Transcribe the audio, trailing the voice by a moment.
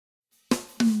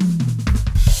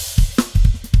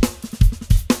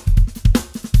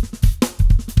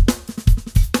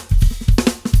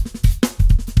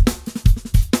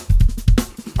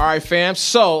All right, fam.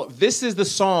 So this is the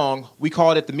song. We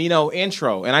called it the Mino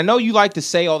intro. And I know you like to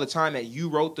say all the time that you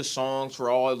wrote the songs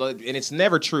for all the, and it's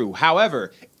never true.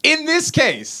 However, in this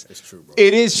case, it's true, bro.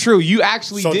 It is true. You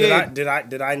actually so did. Did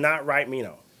I not write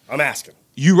Mino? I'm asking.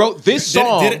 You wrote this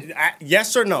song.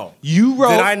 Yes or no? You wrote.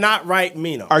 Did I not write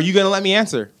Mino? Are you going to let me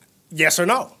answer? Yes or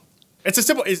no? It's a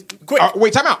simple. It's quick.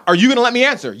 Wait, time out. Are you going to let me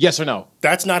answer? Yes or no?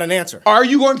 That's not an answer. Are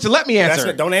you going to let me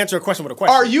answer? Don't answer a question with a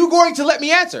question. Are you going to let me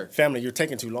answer? Family, you're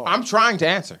taking too long. I'm trying to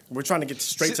answer. We're trying to get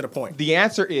straight to the point. The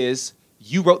answer is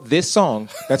you wrote this song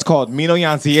that's called Mino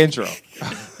Yanci intro.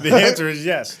 The answer is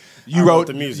yes. You wrote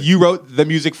the music. You wrote the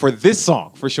music for this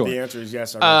song for sure. The answer is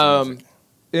yes. I wrote the music.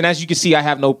 And as you can see, I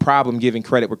have no problem giving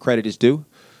credit where credit is due.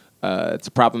 It's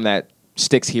a problem that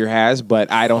Sticks here has,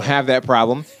 but I don't have that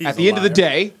problem. At the end of the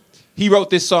day, he wrote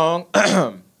this song,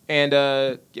 and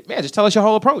man, just tell us your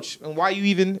whole approach and why you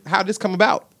even, how did this come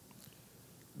about?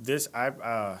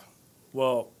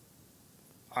 Well,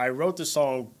 I wrote this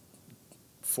song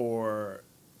for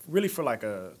like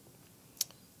a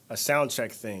sound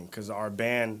check thing, because our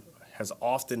band has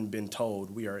often been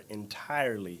told we are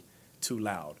entirely too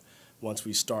loud once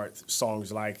we start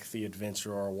songs like The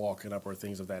Adventure or Walking Up or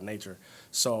things of that nature.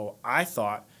 So I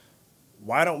thought,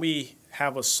 why don't we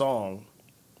have a song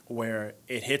where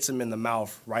it hits him in the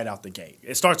mouth right out the gate?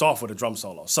 It starts off with a drum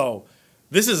solo. So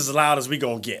this is as loud as we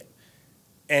gonna get.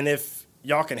 And if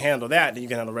y'all can handle that, then you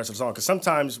can handle the rest of the song. Because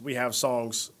sometimes we have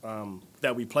songs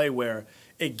that we play where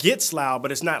it gets loud,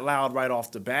 but it's not loud right off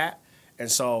the bat.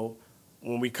 And so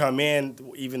when we come in,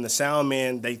 even the sound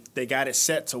man, they got it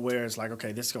set to where it's like,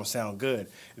 okay, this is gonna sound good.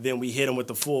 Then we hit them with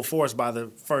the full force by the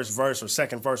first verse or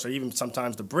second verse or even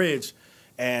sometimes the bridge.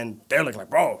 And they're looking like,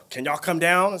 bro, can y'all come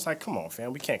down? It's like, come on,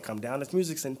 fam, we can't come down. This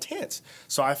music's intense.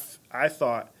 So I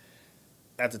thought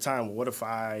at the time, well, what if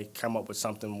I come up with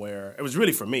something where, it was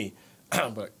really for me,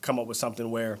 but come up with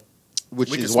something where.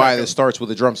 Which is why this starts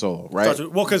with a drum solo, right?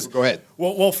 Well, because. Go ahead.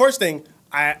 Well, first thing,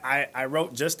 I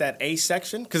wrote just that A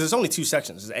section, because there's only two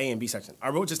sections, there's A and B section. I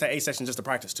wrote just that A section just to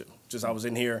practice to. Just I was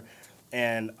in here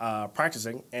and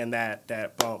practicing, and that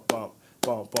bump, bump,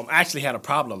 bump, bump. I actually had a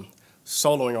problem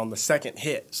soloing on the second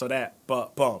hit, so that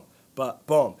bump, bump, bump,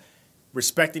 bump.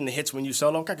 Respecting the hits when you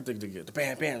solo. The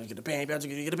bam, bam, get the bam, bam,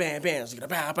 get the bam, bam, get the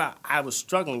bam, bam. I was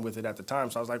struggling with it at the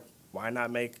time, so I was like, why not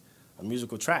make a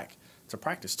musical track to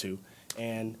practice to?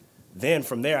 And then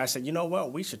from there, I said, you know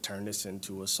what? We should turn this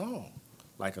into a song,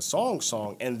 like a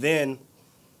song, and then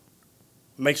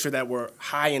make sure that we're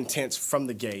high intense from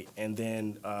the gate. And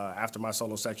then after my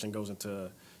solo section goes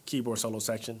into keyboard solo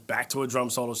section, back to a drum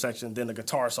solo section, then the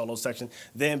guitar solo section,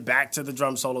 then back to the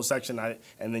drum solo section,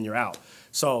 and then you're out.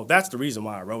 So that's the reason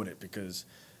why I wrote it, because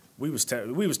we was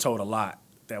told a lot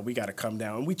that we got to come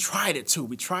down, and we tried it too.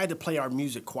 We tried to play our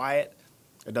music quiet.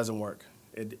 It doesn't work.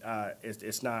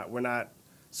 It's not. We're not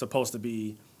supposed to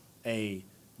be a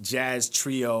jazz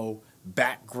trio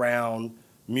background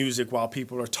music while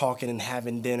people are talking and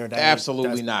having dinner.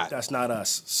 Absolutely not. That's not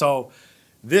us. So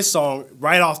this song,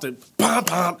 right off the bum,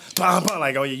 bum, bum, bum,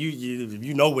 like, oh,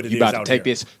 you know what it is. You about to take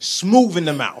this smooth in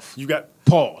the mouth. You got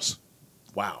pause.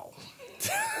 Wow.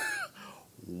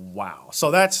 Wow. So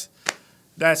that's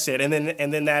it. And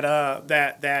then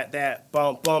that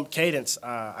bump cadence,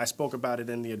 I spoke about it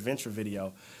in the Adventure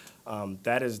video.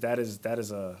 That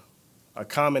is a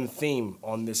common theme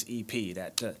on this EP.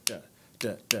 That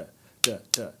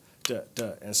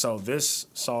and so this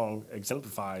song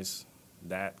exemplifies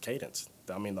that cadence.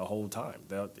 I mean, the whole time,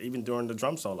 even during the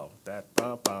drum solo, that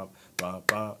bump, bump, bump,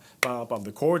 bump, bump, bump.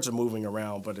 The chords are moving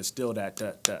around, but it's still that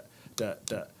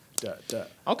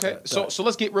Okay, so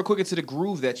let's get real quick into the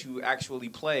groove that you actually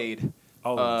played.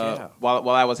 Oh, yeah. While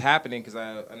that was happening, because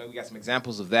I know we got some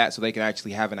examples of that, so they can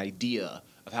actually have an idea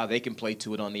of how they can play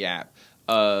to it on the app.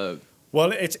 Well,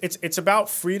 it's about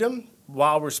freedom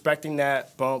while respecting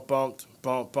that bump, bump,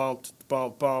 bump, bump,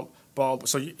 bump, bump, bump.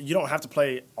 So you don't have to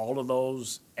play all of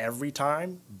those every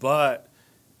time, but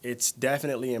it's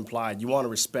definitely implied. You want to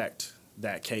respect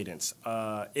that cadence.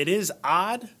 It is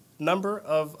odd number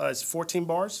of it's 14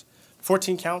 bars,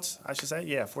 14 counts, I should say.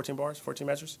 Yeah, 14 bars, 14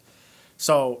 measures.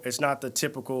 So it's not the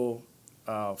typical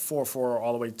 4/4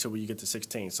 all the way till you get to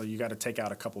 16. So you got to take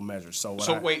out a couple measures. So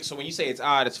when you say it's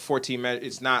odd, it's 14 measures.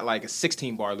 It's not like a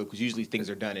 16 bar loop, because usually things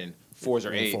are done in 4s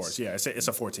or 8s. 4s, yeah. It's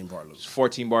a 14 bar loop.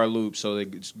 14 bar loop, so the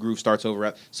groove starts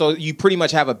over. So you pretty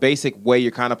much have a basic way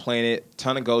you're kind of playing it,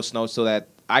 ton of ghost notes, so that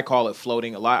I call it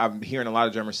floating. I'm hearing a lot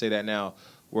of drummers say that now,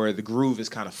 where the groove is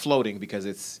kind of floating because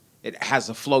it has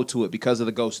a flow to it because of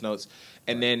the ghost notes.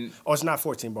 And then it's not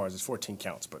 14 bars, it's 14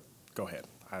 counts, but go ahead.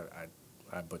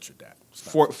 I butchered that.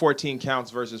 14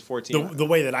 counts versus 14. The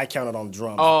way that I counted on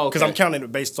drums. Oh, because I'm counting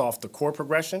it based off the chord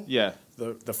progression. Yeah.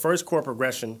 The first chord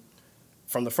progression,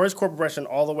 from the first chord progression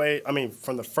all the way,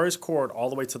 from the first chord all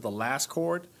the way to the last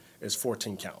chord is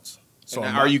 14 counts. So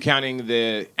are you counting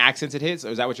the accents it hits, or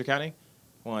is that what you're counting?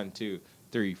 1, 2,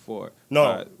 3, 4.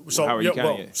 No. So how are you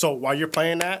counting it? So while you're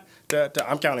playing that,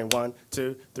 I'm counting 1,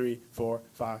 2, 3, 4,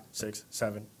 5, 6,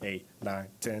 7, 8, 9,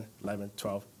 10, 11,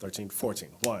 12, 13, 14.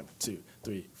 1, 2,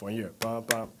 3, 4. And you're bum,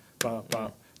 bum, bum,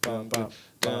 bum, bum, bum,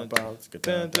 bum, bum.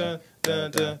 Dun, dun,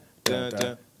 dun, dun, dun,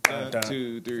 dun.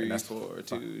 2, 3, 4,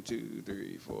 2, 2,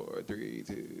 3, 4, 3,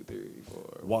 2, 3,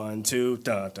 4. 1, 2,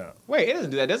 dun, dun. Wait, it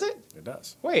doesn't do that, does it? It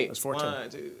does. Wait, it's 14. 1,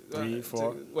 2, 3,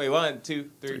 4. Wait, 1, 2,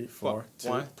 3, 4. 2.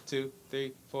 1, 2,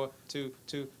 3, 4, 2,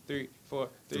 2, 3, 4,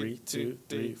 3, 2,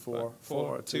 3, 4,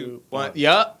 4, 2, 1.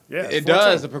 Yup. Yeah, it 14.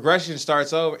 does. The progression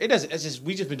starts over. It doesn't. It's just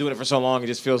we just been doing it for so long. It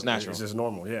just feels natural. It's just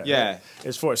normal. Yeah. Yeah.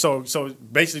 It's 4. So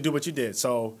basically, do what you did.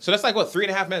 So that's like what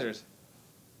 3.5 measures.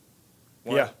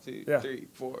 1, yeah. 2, yeah. 3,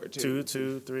 4, 2,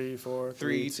 2, 3, 4,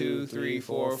 3, 2, 3,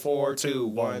 4, 4, 2,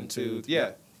 1, 2.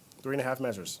 Yeah. 3.5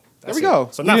 measures. There we go.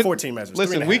 So not 14 measures.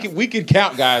 Listen, we can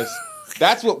count, guys.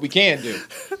 That's what we can do.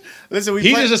 Listen,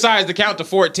 he just decides to count to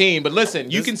 14. But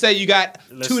listen, you can say you got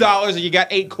 $2 or you got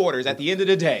 8 quarters. At the end of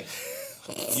the day,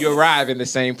 you arrive in the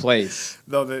same place.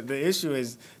 Though the issue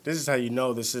is, this is how you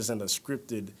know this isn't a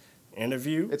scripted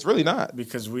interview. It's really not,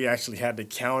 because we actually had to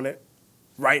count it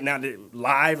right now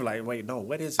live. Like, wait, no,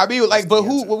 what is it? I mean, like, but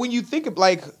who? When you think of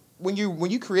like when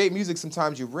you create music,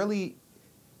 sometimes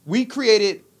we create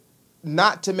it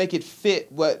not to make it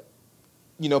fit what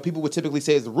people would typically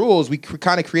say is the rules. We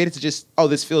kind of create it to just,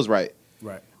 this feels right.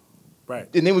 Right.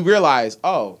 And then we realize,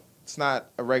 it's not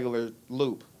a regular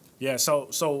loop. Yeah.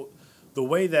 So the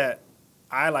way that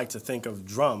I like to think of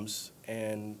drums,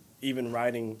 and even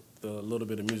writing the little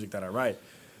bit of music that I write,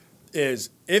 is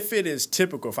if it is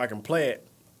typical, if I can play it,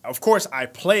 of course I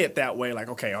play it that way, like,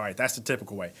 okay, all right, that's the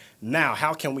typical way. Now,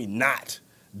 how can we not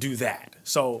do that?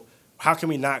 So how can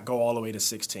we not go all the way to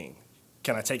 16?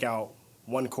 Can I take out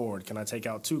one chord? Can I take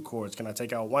out 2 chords? Can I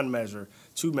take out 1 measure,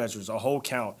 2 measures, a whole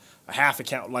count, a half a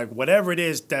count? Like, whatever it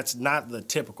is, that's not the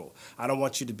typical. I don't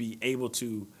want you to be able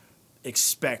to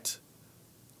expect,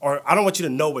 or I don't want you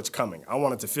to know what's coming. I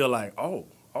want it to feel like, oh,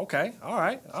 okay, all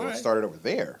right, all right. So it started over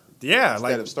there. Yeah,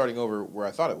 instead of starting over where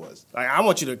I thought it was. Like, I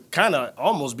want you to kind of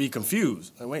almost be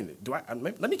confused. Like, wait,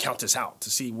 let me count this out to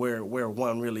see where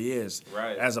one really is,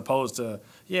 right? As opposed to,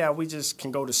 we just can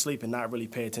go to sleep and not really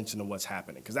pay attention to what's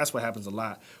happening, because that's what happens a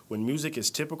lot when music is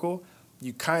typical.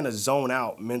 You kind of zone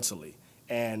out mentally,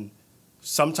 and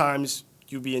sometimes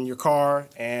you be in your car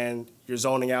and you're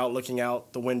zoning out, looking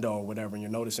out the window or whatever, and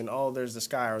you're noticing, there's the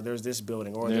sky, or there's this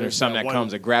building, or there's something that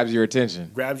comes that grabs your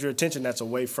attention. That's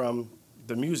away from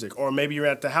the music. Or maybe you're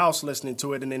at the house listening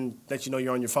to it, and then that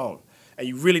you're on your phone, and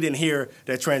you really didn't hear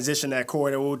that transition, that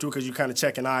chord that we'll do, because you kind of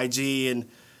checking IG, and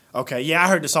okay, I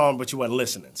heard the song, but you wasn't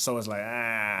listening. So it's like,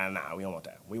 nah, we don't want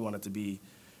that. We want it to be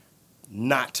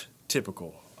not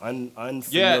typical,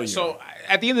 unfamiliar. Yeah, so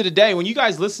at the end of the day, when you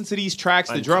guys listen to these tracks,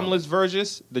 the drumless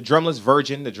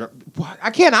version, I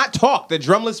cannot talk, the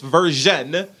drumless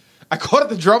version. I call it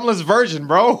the drumless version,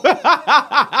 bro.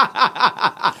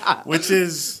 Which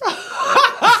is...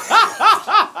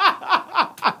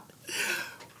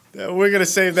 We're going to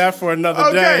save that for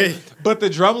another day. But the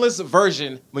drumless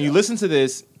version, when you listen to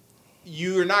this,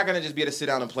 you're not going to just be able to sit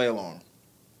down and play along.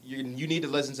 You need to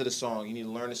listen to the song. You need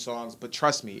to learn the songs. But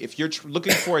trust me, if you're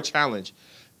looking for a challenge,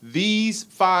 these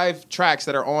 5 tracks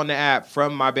that are on the app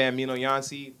from my band Mino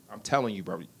Yanci, I'm telling you,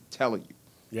 bro. I'm telling you.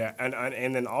 Yeah,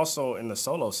 and then also in the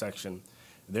solo section,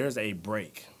 there's a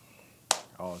break.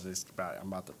 I'm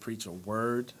about to preach a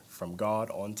word from God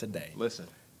on today. Listen.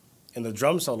 In the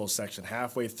drum solo section,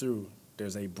 halfway through,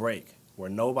 there's a break where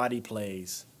nobody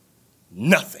plays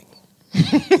nothing.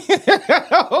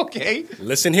 Okay.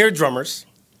 Listen here, drummers.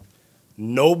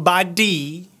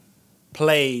 Nobody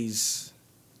plays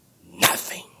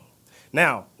nothing.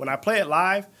 Now, when I play it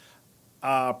live,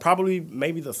 probably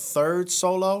maybe the 3rd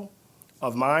solo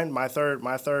of mine, my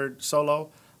third solo,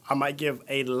 I might give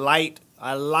a light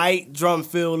drum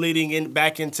fill leading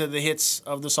back into the hits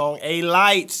of the song. A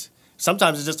light.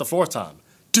 Sometimes it's just the 4th time.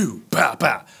 Do ba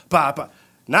ba ba ba.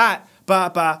 Not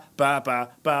ba ba ba ba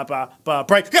ba ba ba.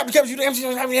 Break.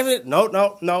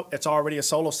 No. It's already a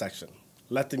solo section.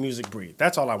 Let the music breathe.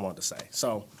 That's all I wanted to say.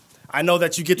 So I know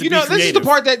that you get to be creative. This is the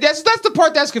part that's the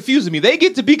part that's confusing me. They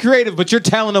get to be creative, but you're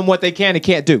telling them what they can and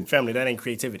can't do. Family, that ain't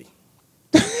creativity.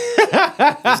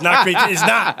 It's not creativity. It's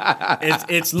not.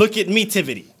 It's look at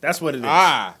me-tivity. That's what it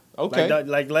is. Okay.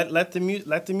 Like let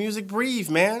the music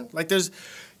breathe, man. Like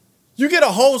You get a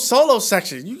whole solo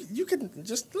section. You can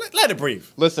just let it breathe.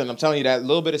 Listen, I'm telling you that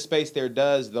little bit of space there it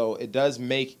does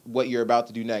make what you're about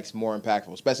to do next more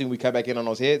impactful. Especially when we cut back in on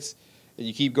those hits and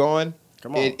you keep going.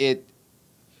 Come on.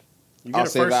 I'll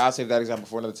save that example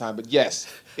for another time. But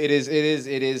yes, it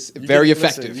is very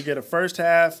effective. Listen, you get a first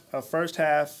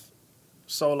half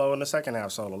solo and a second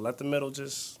half solo. Let the middle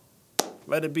just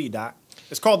let it be, Doc.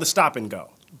 It's called the stop and go.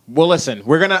 Well, listen,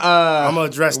 we're gonna. I'm gonna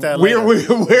address that later. We're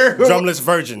drumless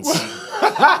virgins.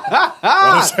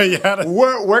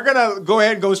 We're gonna go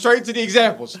ahead and go straight to the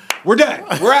examples. We're done.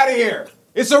 We're out of here.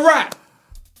 It's a wrap.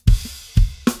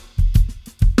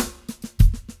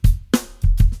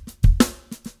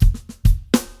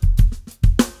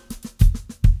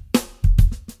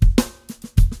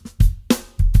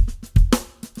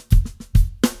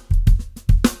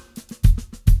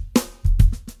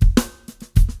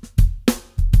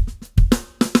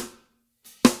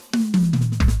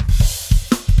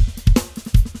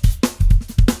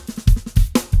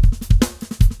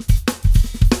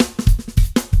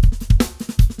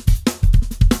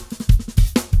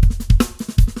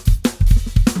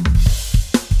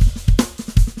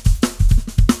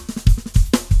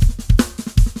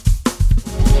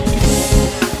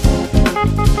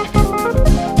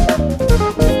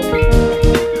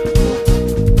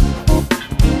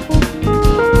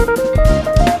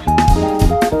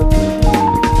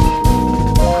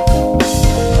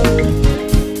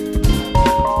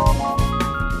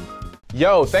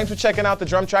 Yo, thanks for checking out the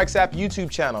DrumTrax app YouTube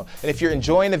channel. And if you're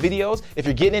enjoying the videos, if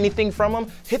you're getting anything from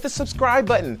them, hit the subscribe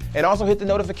button and also hit the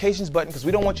notifications button because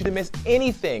we don't want you to miss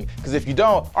anything. Because if you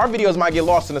don't, our videos might get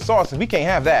lost in the sauce and we can't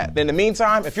have that. But in the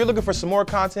meantime, if you're looking for some more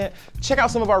content, check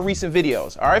out some of our recent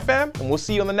videos. All right, fam? And we'll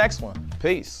see you on the next one.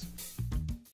 Peace.